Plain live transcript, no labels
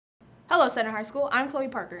Hello, Center High School. I'm Chloe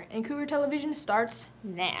Parker, and Cougar Television starts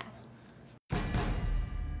now.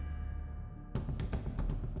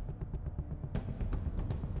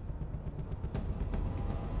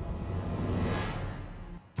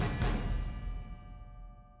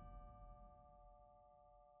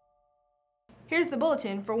 Here's the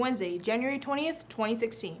bulletin for Wednesday, January 20th,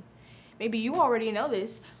 2016. Maybe you already know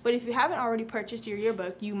this, but if you haven't already purchased your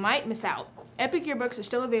yearbook, you might miss out. Epic yearbooks are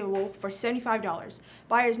still available for $75.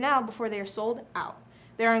 Buyers now before they are sold out.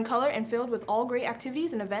 They are in color and filled with all great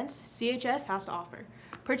activities and events CHS has to offer.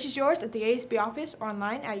 Purchase yours at the ASB office or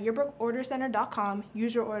online at yearbookordercenter.com.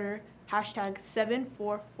 Use your order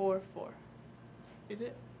 #7444. Is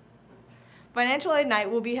it? Financial Aid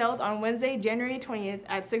Night will be held on Wednesday, January 20th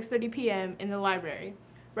at 6:30 p.m. in the library.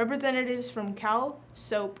 Representatives from Cal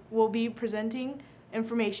SOAP will be presenting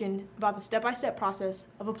information about the step-by-step process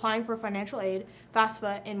of applying for financial aid,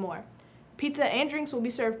 FAFSA, and more. Pizza and drinks will be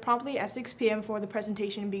served promptly at 6 p.m. before the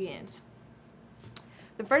presentation begins.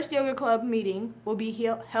 The first yoga club meeting will be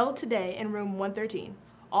held today in room 113.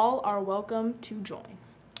 All are welcome to join.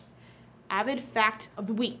 Avid fact of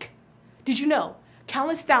the week. Did you know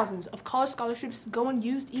countless thousands of college scholarships go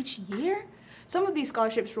unused each year? Some of these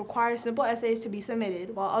scholarships require simple essays to be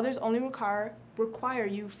submitted, while others only require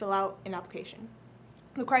you fill out an application.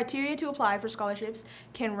 The criteria to apply for scholarships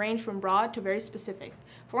can range from broad to very specific.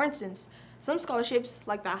 For instance, some scholarships,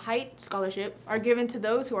 like the Height Scholarship, are given to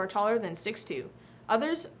those who are taller than 6'2".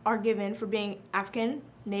 Others are given for being African,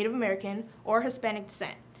 Native American, or Hispanic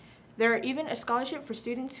descent. There are even a scholarship for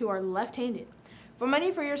students who are left-handed. For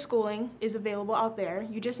money for your schooling is available out there.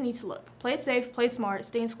 You just need to look. Play it safe, play smart,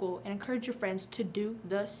 stay in school, and encourage your friends to do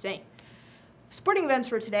the same. Sporting events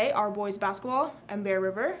for today are boys basketball and Bear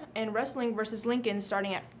River, and wrestling versus Lincoln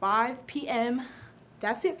starting at 5 p.m.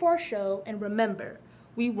 That's it for our show, and remember,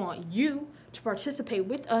 we want you to participate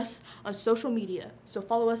with us on social media. So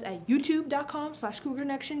follow us at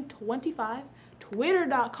youtube.com/CougarConnection25,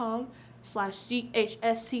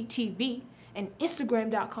 twitter.com/CHSCTV, and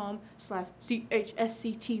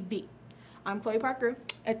Instagram.com/CHSCTV. I'm Chloe Parker,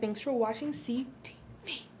 and thanks for watching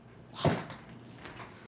CTV.